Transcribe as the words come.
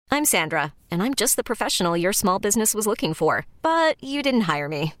I'm Sandra, and I'm just the professional your small business was looking for. But you didn't hire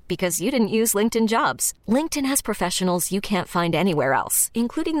me because you didn't use LinkedIn Jobs. LinkedIn has professionals you can't find anywhere else,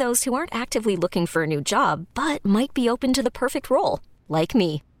 including those who aren't actively looking for a new job, but might be open to the perfect role, like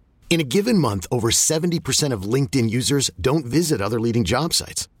me. In a given month, over 70% of LinkedIn users don't visit other leading job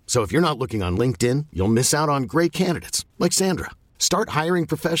sites. So if you're not looking on LinkedIn, you'll miss out on great candidates like Sandra. Start hiring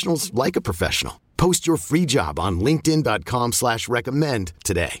professionals like a professional. Post your free job on linkedin.com/recommend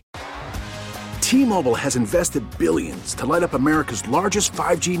today. T-Mobile has invested billions to light up America's largest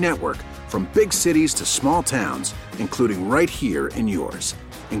 5G network, from big cities to small towns, including right here in yours.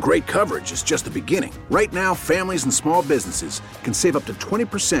 And great coverage is just the beginning. Right now, families and small businesses can save up to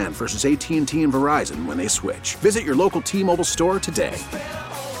 20% versus AT&T and Verizon when they switch. Visit your local T-Mobile store today.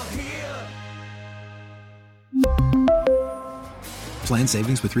 Plan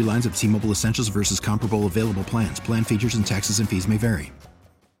savings with 3 lines of T-Mobile Essentials versus comparable available plans. Plan features and taxes and fees may vary.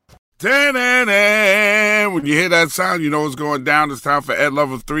 When you hear that sound, you know what's going down. It's time for Ed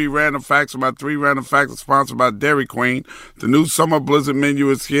Lover's 3 Random Facts. My 3 Random Facts are sponsored by Dairy Queen. The new Summer Blizzard menu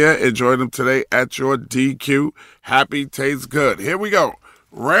is here. Enjoy them today at your DQ. Happy tastes good. Here we go.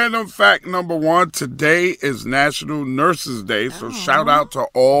 Random fact number 1. Today is National Nurses Day, so shout out to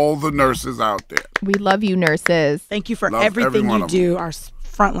all the nurses out there. We love you, nurses. Thank you for everything you do, our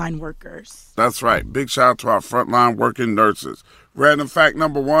frontline workers. That's right. Big shout out to our frontline working nurses. Random fact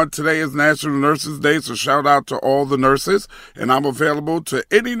number 1, today is National Nurses Day, so shout out to all the nurses, and I'm available to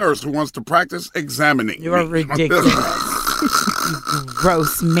any nurse who wants to practice examining. You are ridiculous. You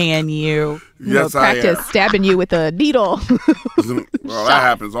gross man, you. Yes, practice I am. stabbing you with a needle. Well, that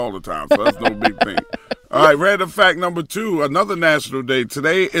happens all the time, so that's no big thing. All right, random fact number 2, another national day.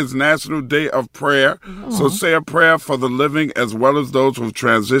 Today is National Day of Prayer. So say a prayer for the living as well as those who've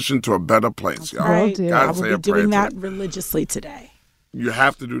transitioned to a better place, y'all. Right. Gotta I say will a be doing prayer that religiously today. You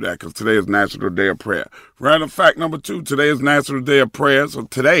have to do that because today is National Day of Prayer. Random fact number 2, today is National Day of Prayer, so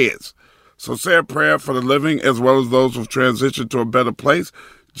today is. So say a prayer for the living as well as those who've transitioned to a better place.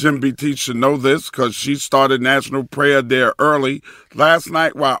 Jim BT should know this because she started National Prayer Day early last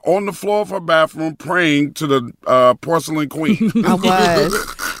night while on the floor of her bathroom praying to the porcelain queen. I was.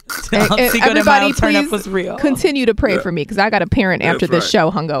 And everybody, please continue to pray for me because I got a parent after this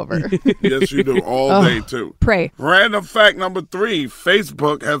show hungover. Yes, you do. All day, too. Pray. Random fact number 3,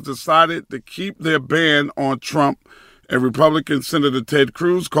 Facebook has decided to keep their ban on Trump. And Republican Senator Ted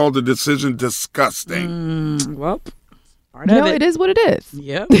Cruz called the decision disgusting. It is what it is.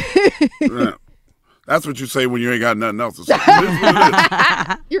 Yep. Yeah. That's what you say when you ain't got nothing else to say.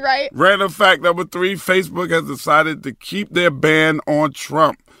 You're right. Random fact number 3, Facebook has decided to keep their ban on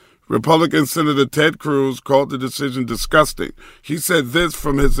Trump. Republican Senator Ted Cruz called the decision disgusting. He said this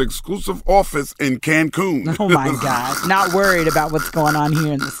from his exclusive office in Cancun. Oh, my God. Not worried about what's going on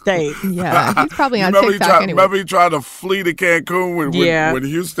here in the States. Yeah, he's probably on TikTok anyway. Remember he tried to flee to Cancun when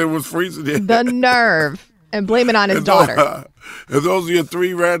Houston was freezing? The nerve. And blame it on his daughter. And those are your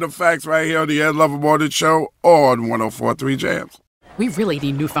 3 random facts right here on the Ed Lover Morning Show on 104.3 Jams. We really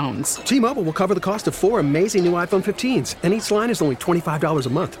need new phones. T-Mobile will cover the cost of 4 amazing new iPhone 15s, and each line is only $25 a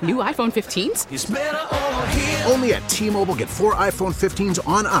month. New iPhone 15s? It's better over here. Only at T-Mobile, get 4 iPhone 15s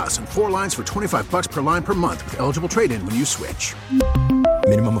on us and 4 lines for $25 per line per month with eligible trade-in when you switch.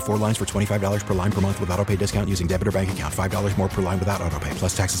 Minimum of 4 lines for $25 per line per month with autopay discount using debit or bank account. $5 more per line without autopay,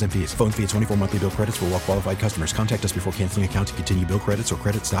 plus taxes and fees. Phone fee at 24 monthly bill credits for well-qualified customers. Contact us before canceling account to continue bill credits or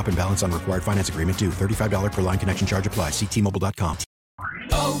credit stop and balance on required finance agreement due. $35 per line connection charge applies. See T-Mobile.com.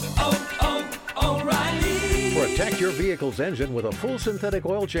 O'Reilly. Protect your vehicle's engine with a full synthetic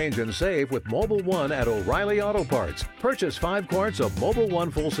oil change and save with Mobil 1 at O'Reilly Auto Parts. Purchase 5 quarts of Mobil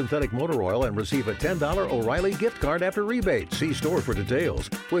 1 full synthetic motor oil and receive a $10 O'Reilly gift card after rebate. See store for details.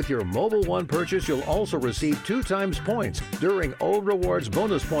 With your Mobil 1 purchase, you'll also receive 2 times points during O Rewards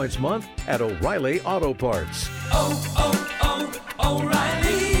Bonus Points Month at O'Reilly Auto Parts.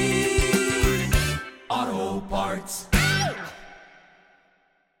 O'Reilly Auto Parts.